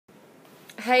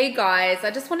Hey guys, I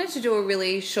just wanted to do a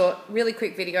really short, really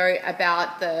quick video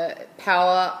about the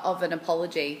power of an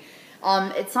apology.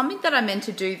 It's something that I meant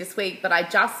to do this week, but I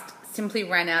just simply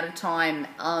ran out of time.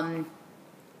 And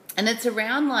it's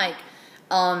around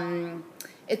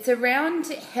it's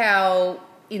around how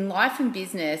in life and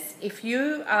business, if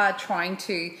you are trying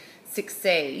to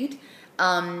succeed,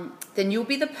 then you'll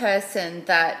be the person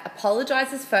that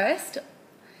apologizes first,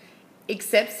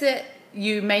 accepts it.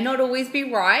 You may not always be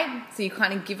right, so you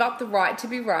kind of give up the right to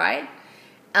be right,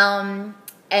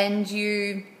 and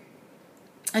you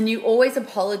always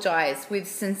apologize with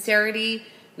sincerity,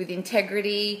 with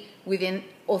integrity, with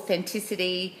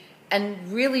authenticity, and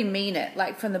really mean it,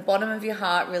 like from the bottom of your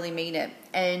heart, really mean it.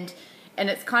 And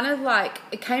it's kind of like,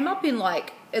 it came up in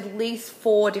like at least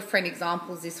 4 different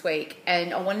examples this week,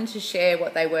 and I wanted to share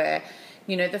what they were.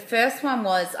 You know, the first one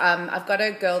was, I've got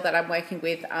a girl that I'm working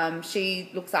with. She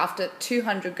looks after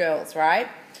 200 girls, right?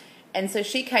 And so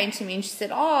she came to me and she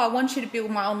said, I want you to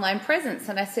build my online presence.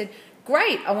 And I said,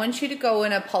 great. I want you to go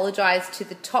and apologize to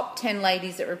the top 10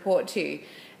 ladies that report to you.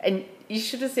 And you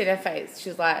should have seen her face. She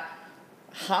was like,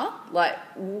 huh? Like,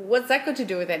 what's that got to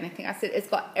do with anything? I said, it's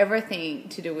got everything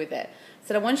to do with it. I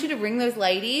said, I want you to ring those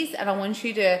ladies and I want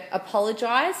you to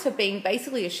apologize for being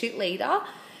basically a shit leader,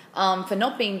 for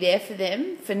not being there for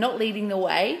them, for not leading the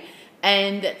way,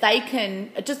 and they can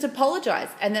just apologize.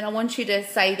 And then I want you to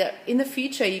say that in the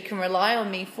future you can rely on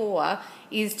me for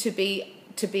is to be,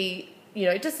 you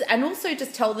know, just, and also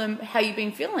just tell them how you've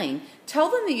been feeling. Tell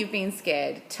them that you've been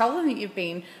scared. Tell them that you've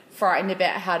been frightened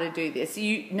about how to do this.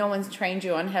 No one's trained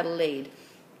you on how to lead.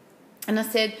 And I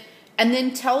said, and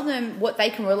then tell them what they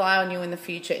can rely on you in the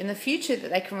future. In the future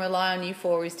that they can rely on you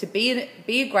for is to be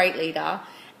a great leader,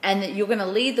 and that you're going to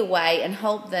lead the way and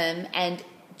help them and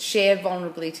share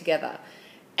vulnerably together.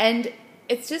 And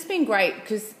it's just been great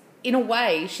because in a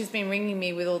way she's been ringing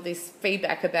me with all this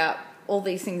feedback about all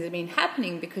these things that have been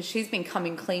happening because she's been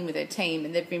coming clean with her team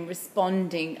and they've been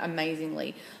responding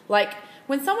amazingly. Like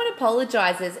when someone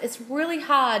apologizes, it's really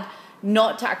hard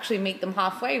not to actually meet them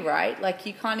halfway, right? Like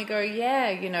you kind of go,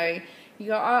 yeah, you know, you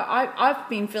go, I've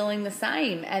been feeling the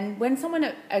same. And when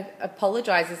someone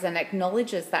apologizes and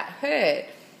acknowledges that hurt,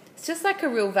 it's just like a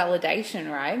real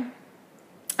validation, right?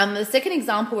 The second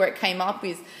example where it came up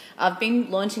is I've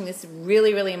been launching this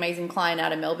really, really amazing client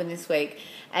out of Melbourne this week,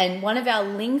 and one of our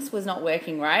links was not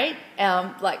working, right?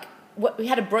 We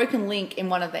had a broken link in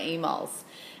one of the emails.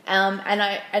 And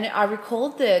I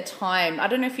recalled the time. I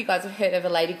don't know if you guys have heard of a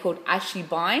lady called Ashley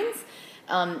Bynes.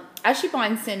 Ashley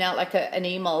Bynes sent out like an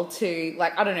email to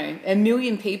like, I don't know, 1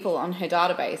 million people on her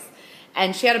database,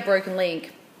 and she had a broken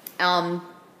link.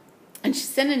 And she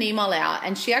sent an email out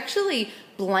and she actually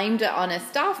blamed it on a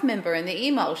staff member in the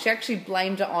email. She actually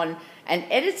blamed it on an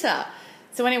editor.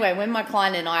 So anyway, when my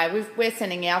client and we're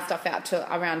sending our stuff out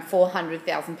to around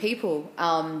 400,000 people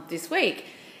this week.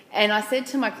 And I said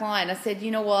to my client, I said, you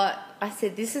know what? I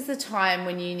said, this is the time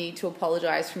when you need to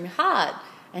apologize from your heart.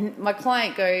 And my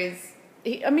client goes,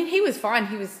 he was fine.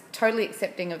 He was totally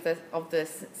accepting of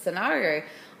this scenario.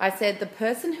 I said, the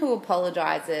person who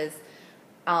apologizes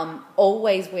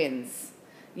always wins.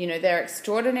 You know, they're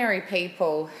extraordinary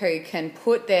people who can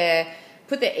put their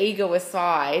ego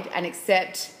aside and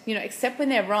accept when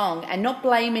they're wrong and not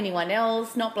blame anyone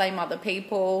else, not blame other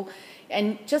people,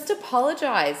 and just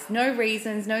apologize. No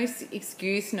reasons, no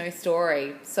excuse, no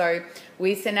story. So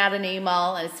we sent out an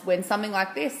email, and it's when something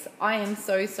like this, I am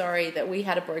so sorry that we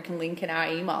had a broken link in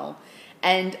our email.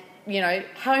 And, you know,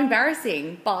 how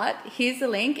embarrassing, but here's the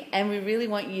link and we really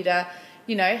want you to,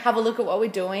 you know, have a look at what we're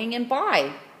doing and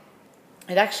buy.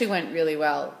 It actually went really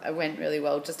well. It went really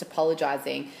well, just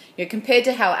apologizing. You know, compared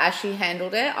to how Ashley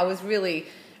handled it, I was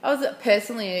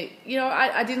personally, you know,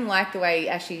 I didn't like the way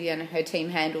Ashley and her team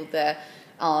handled the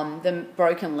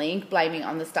broken link, blaming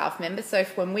on the staff member. So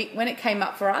when it came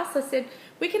up for us, I said,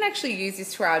 we can actually use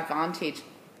this to our advantage.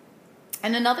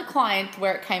 And another client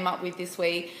where it came up with this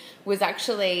week was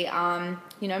actually,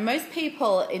 you know, most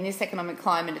people in this economic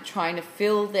climate are trying to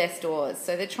fill their stores.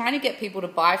 So they're trying to get people to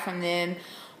buy from them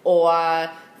or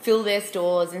fill their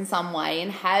stores in some way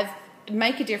and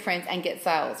make a difference and get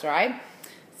sales, right?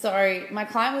 So my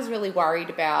client was really worried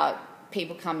about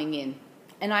people coming in.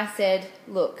 And I said,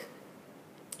 look,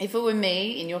 if it were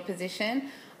me in your position,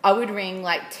 I would ring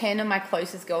like 10 of my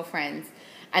closest girlfriends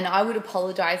and I would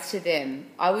apologize to them.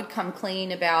 I would come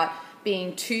clean about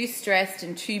being too stressed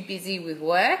and too busy with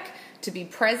work to be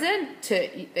present,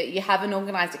 that you haven't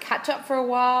organized a catch up for a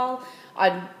while.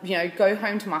 I'd, you know, go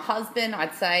home to my husband.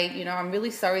 I'd say, you know, I'm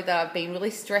really sorry that I've been really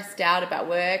stressed out about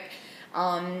work.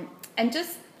 And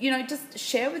just, you know, just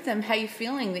share with them how you're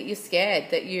feeling, that you're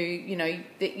scared, that you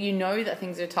know that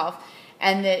things are tough.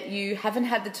 and that you haven't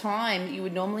had the time you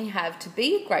would normally have to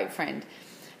be a great friend.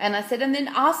 And I said, and then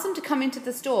ask them to come into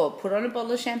the store, put on a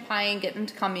bottle of champagne, get them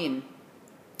to come in.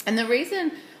 And the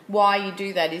reason why you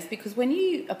do that is because when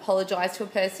you apologize to a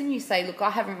person, you say, look, I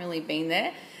haven't really been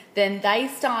there, then they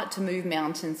start to move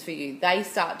mountains for you. They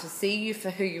start to see you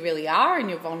for who you really are and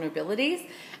your vulnerabilities,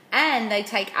 and they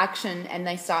take action and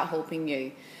they start helping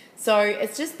you. So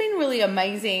it's just been really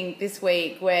amazing this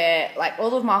week where like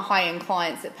all of my high-end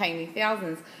clients that pay me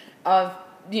thousands of,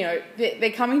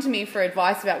 they're coming to me for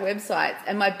advice about websites,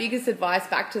 and my biggest advice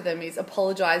back to them is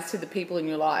apologize to the people in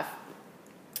your life.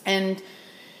 And,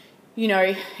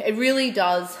 it really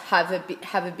does have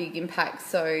a big impact.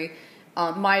 So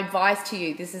my advice to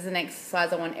you, this is an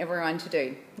exercise I want everyone to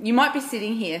do. You might be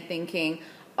sitting here thinking,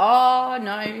 oh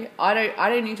no, I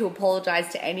don't need to apologize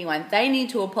to anyone. They need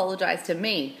to apologize to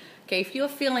me. Okay, if you're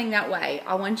feeling that way,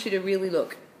 I want you to really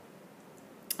look.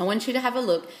 I want you to have a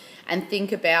look and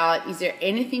think about, is there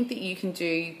anything that you can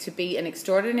do to be an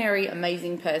extraordinary,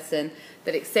 amazing person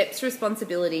that accepts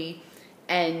responsibility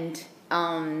and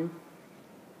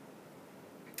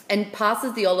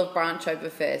passes the olive branch over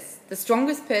first. The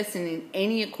strongest person in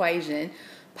any equation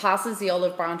passes the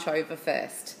olive branch over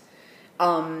first.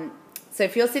 So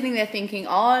if you're sitting there thinking,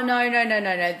 oh, no,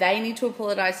 they need to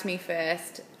apologize to me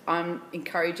first, I'm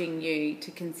encouraging you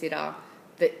to consider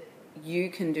that you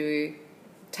can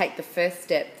take the first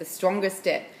step, the strongest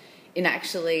step in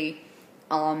actually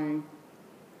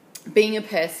being a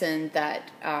person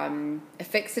that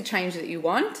affects the change that you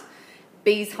want,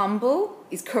 is humble,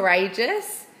 is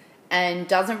courageous, and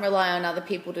doesn't rely on other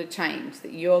people to change,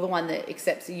 that you're the one that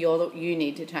accepts that you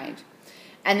need to change.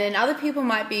 And then other people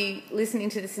might be listening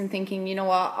to this and thinking, you know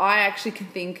what, I actually can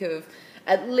think of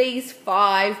at least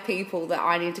 5 people that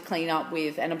I need to clean up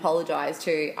with and apologize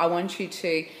to. I want you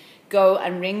to go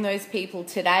and ring those people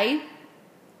today,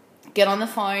 get on the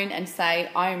phone and say,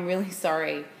 I am really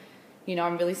sorry.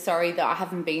 I'm really sorry that I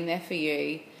haven't been there for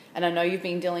you. And I know you've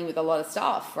been dealing with a lot of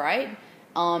stuff, right?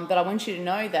 But I want you to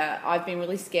know that I've been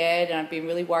really scared and I've been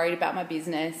really worried about my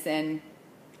business, and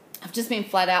I've just been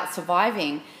flat out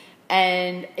surviving.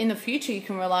 And in the future, you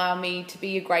can rely on me to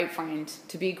be a great friend,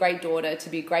 to be a great daughter, to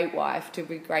be a great wife, to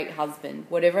be a great husband,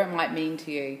 whatever it might mean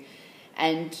to you.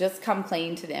 And just come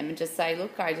clean to them and just say,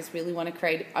 look, I just really want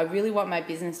to I really want my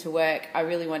business to work. I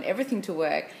really want everything to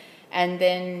work. And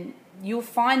then you'll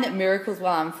find that miracles will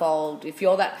unfold if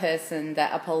you're that person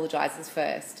that apologizes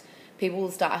first. People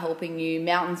will start helping you,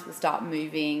 mountains will start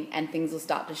moving, and things will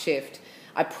start to shift.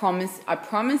 I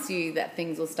promise you that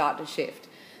things will start to shift.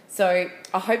 So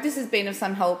I hope this has been of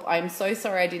some help. I'm so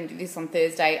sorry I didn't do this on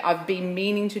Thursday. I've been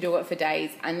meaning to do it for days,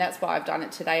 and that's why I've done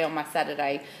it today on my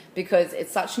Saturday, because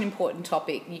it's such an important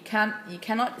topic. You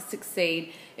cannot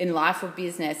succeed in life or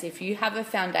business if you have a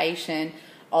foundation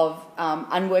of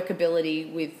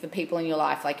unworkability with the people in your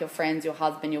life, like your friends, your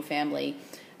husband, your family.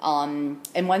 And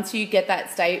once you get that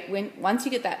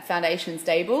foundation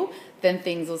stable, then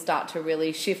things will start to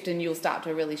really shift and you'll start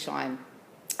to really shine.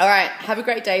 All right, have a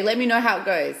great day. Let me know how it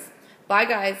goes. Bye,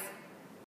 guys.